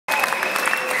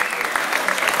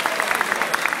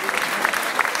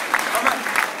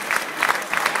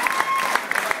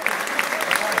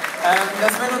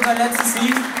mein letztes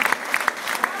Lied.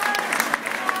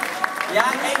 Ja,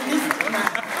 ey, nicht.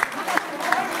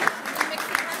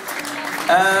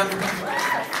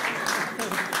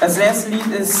 Das letzte Lied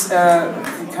ist,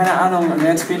 keine Ahnung, und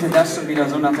jetzt spielte das schon wieder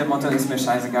so nach dem Motto, ist mir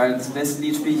scheißegal. Das letzte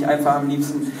Lied spiele ich einfach am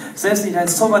liebsten. Das letzte Lied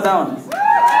heißt Sober Down.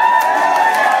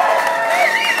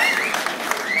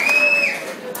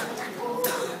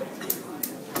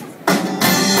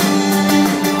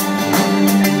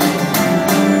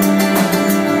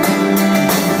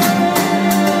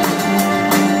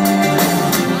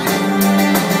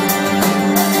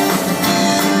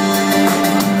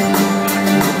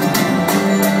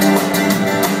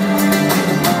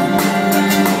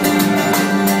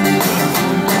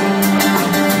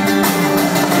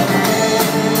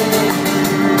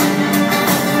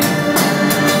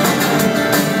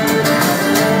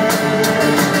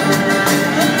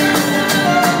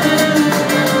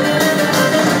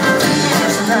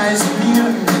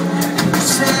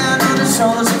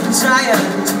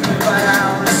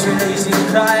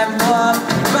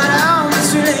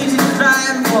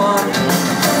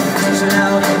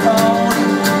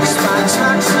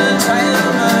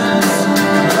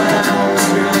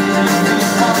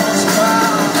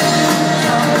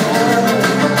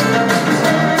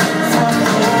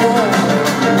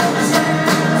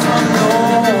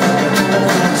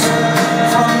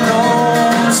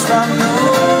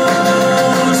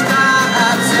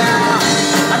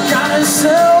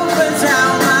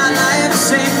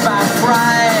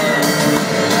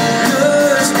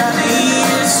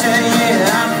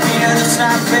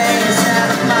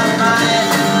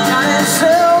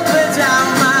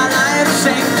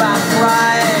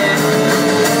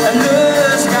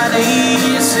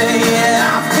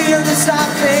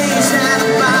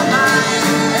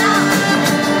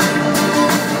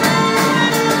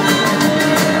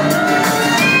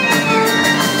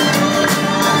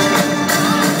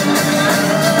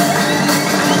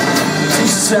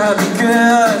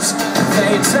 Because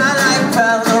fates are like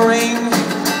powdering,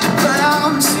 but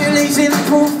I'm still easy to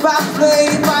prove by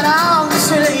play. But I'm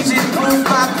still easy to prove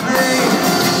by play.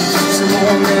 So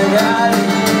warm and I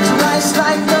to rise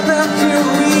like the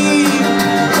mercury,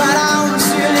 but I'm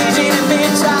still easy to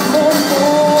meet our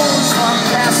hormones from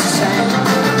destiny,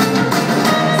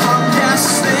 from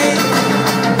destiny,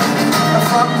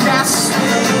 from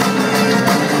destiny.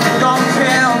 Don't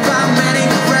care about many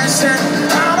present.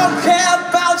 I don't care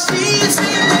about cheese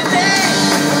in the day.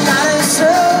 Gotta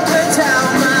sober down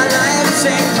my life,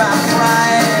 take my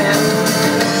pride.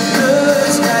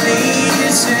 Love's not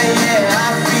easy, yeah.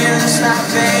 I feel the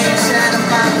salvation of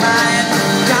my mind.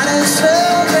 Gotta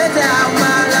sober down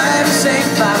my life, take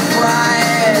my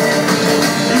pride.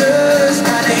 Love's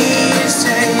not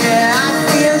easy, yeah. I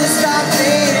feel the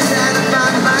salvation of my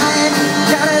mind.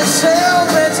 Gotta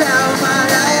sober down my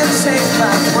life, take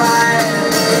my pride.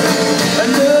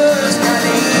 Love's not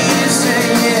easy,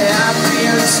 yeah. I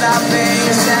feel the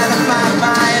salvation of my mind.